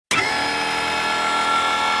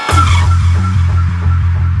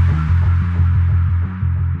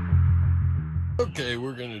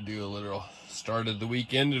we're gonna do a little start of the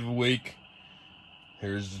week, end of the week.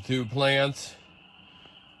 Here's the two plants.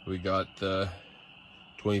 We got the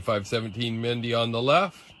 2517 Mindy on the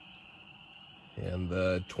left and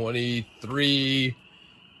the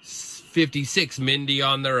 2356 Mindy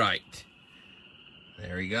on the right.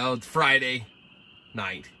 There we go. It's Friday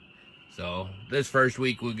night. So this first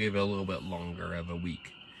week we'll give it a little bit longer of a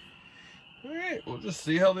week. All right, we'll just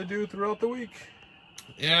see how they do throughout the week.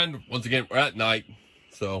 And once again, we're at night,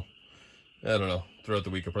 so I don't know. Throughout the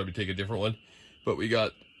week, I'll probably take a different one. But we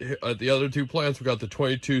got at the other two plants, we got the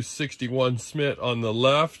 2261 Smith on the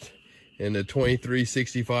left and the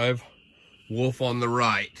 2365 Wolf on the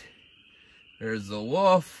right. There's the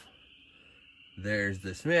Wolf. There's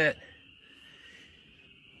the Smith.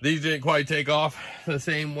 These didn't quite take off the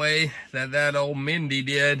same way that old Mindy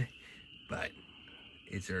did, but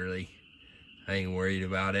it's early. I ain't worried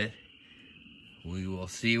about it. We will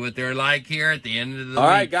see what they're like here at the end of the week. All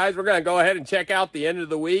right, guys, we're going to go ahead and check out the end of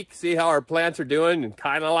the week, see how our plants are doing, and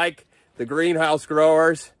kind of like the greenhouse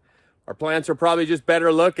growers, our plants are probably just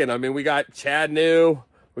better looking. I mean, we got Chad New,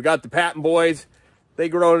 we got the Patton boys. They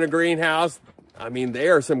grow in a greenhouse. I mean, they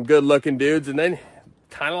are some good-looking dudes. And then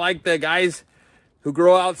kind of like the guys who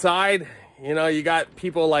grow outside, you know, you got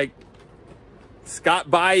people like Scott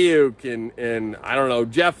Bayuk and I don't know,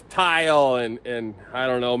 Jeff Tile and I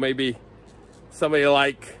don't know, maybe somebody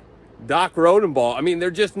like Doc Rodenball. I mean, they're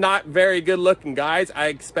just not very good looking guys. I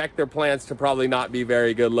expect their plants to probably not be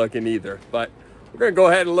very good looking either, but we're gonna go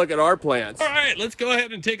ahead and look at our plants. All right, let's go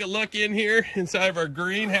ahead and take a look in here inside of our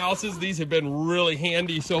greenhouses. These have been really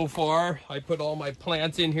handy so far. I put all my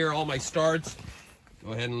plants in here, all my starts.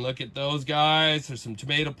 Go ahead and look at those guys. There's some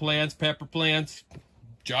tomato plants, pepper plants,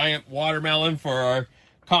 giant watermelon for our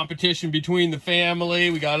competition between the family.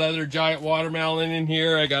 We got other giant watermelon in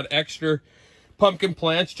here. I got extra pumpkin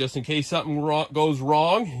plants just in case something goes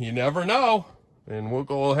wrong. You never know. And we'll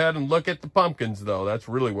go ahead and look at the pumpkins, though. That's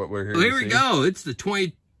really what we're here to see. Here we go. It's the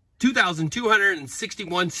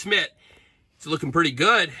 2261 Smith. It's looking pretty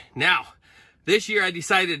good. Now, this year I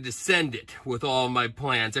decided to send it with all of my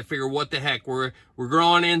plants. I figure, what the heck? We're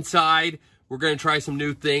growing inside. We're going to try some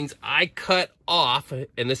new things. I cut off,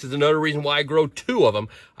 and this is another reason why I grow two of them.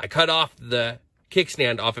 I cut off the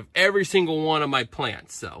kickstand off of every single one of my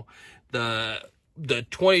plants. So the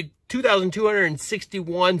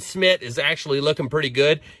 2261 Smith is actually looking pretty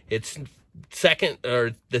good. It's second,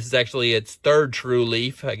 or this is actually its third true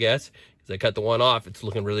leaf, I guess, because I cut the one off. It's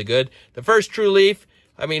looking really good. The first true leaf,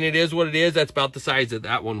 I mean, it is what it is. That's about the size that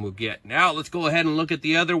that one will get. Now, let's go ahead and look at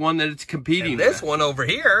the other one that it's competing with. This one over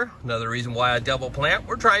here, another reason why I double plant,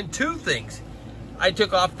 we're trying two things. I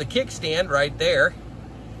took off the kickstand right there.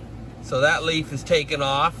 So that leaf is taken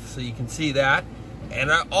off, so you can see that.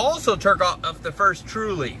 And I also took off the first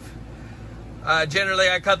true leaf. Generally,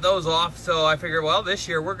 I cut those off, so I figured, well, this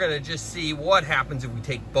year we're going to just see what happens if we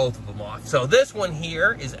take both of them off. So this one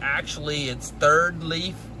here is actually its third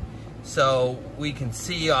leaf. So we can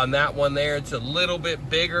see on that one there, it's a little bit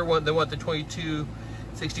bigger than what the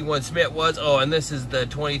 2261 Smith was. Oh, and this is the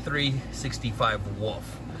 2365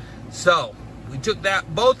 Wolf. So we took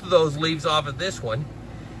both of those leaves off of this one.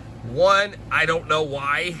 One, I don't know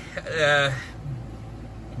why.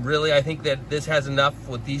 Really, I think that this has enough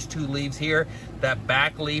with these two leaves here. That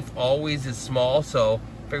back leaf always is small, so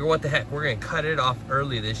figure, what the heck, we're going to cut it off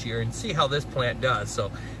early this year and see how this plant does.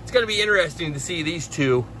 So it's going to be interesting to see these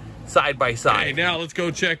two side by side. Okay, now let's go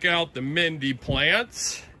check out the Mindy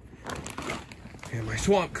plants. And my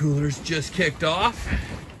swamp cooler's just kicked off.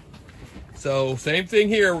 So same thing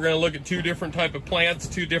here. We're going to look at two different type of plants,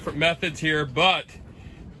 two different methods here, but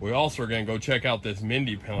we also are going to go check out this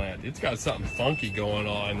Mindy plant. It's got something funky going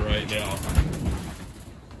on right now.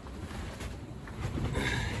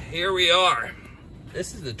 Here we are.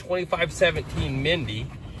 This is the 2517 Mindy.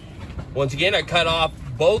 Once again, I cut off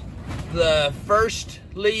both the first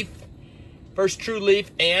true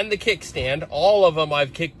leaf, and the kickstand. All of them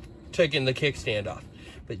I've taken the kickstand off.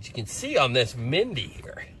 But you can see on this Mindy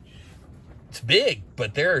here, it's big,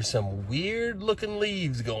 but there are some weird looking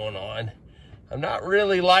leaves going on. I'm not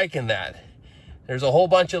really liking that. There's a whole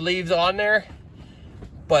bunch of leaves on there,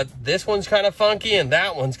 but this one's kind of funky and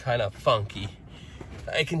that one's kind of funky.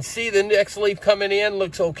 I can see the next leaf coming in,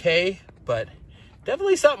 looks okay, but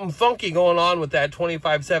definitely something funky going on with that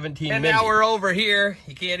 2517 Mindy. And now we're over here.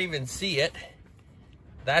 You can't even see it.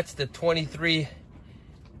 That's the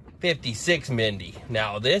 2356 Mindy.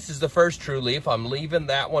 Now, this is the first true leaf. I'm leaving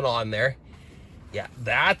that one on there. Yeah,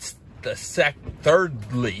 that's the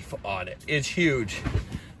third leaf on it. It's huge.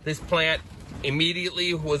 This plant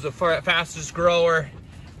immediately was the fastest grower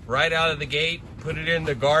right out of the gate. put it in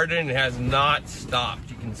the garden. It has not stopped.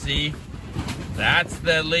 You can see that's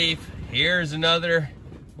the leaf. Here's another,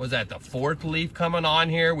 was that the 4th leaf coming on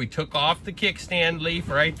here? We took off the kickstand leaf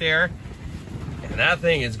right there, and that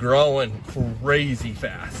thing is growing crazy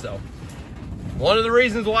fast. So one of the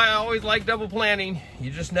reasons why I always like double planting, you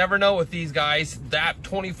just never know with these guys. That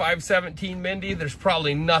 2517 Mindy, there's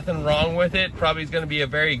probably nothing wrong with it. Probably is going to be a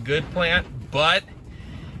very good plant, but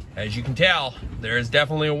as you can tell, there is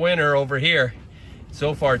definitely a winner over here.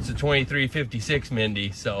 So far, it's a 2356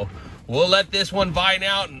 Mindy. So we'll let this one vine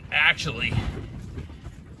out, and actually,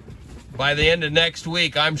 by the end of next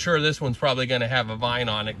week, I'm sure this one's probably going to have a vine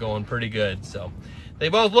on it going pretty good. So they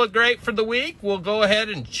both look great for the week. We'll go ahead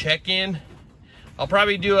and check in. I'll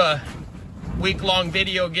probably do a week-long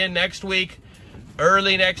video again next week,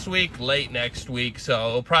 early next week, late next week. So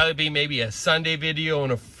it'll probably be maybe a Sunday video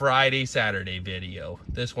and a Friday, Saturday video.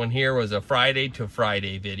 This one here was a Friday to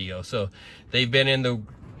Friday video. So they've been in the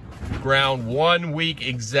ground 1 week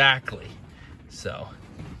exactly. So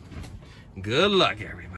good luck, everybody.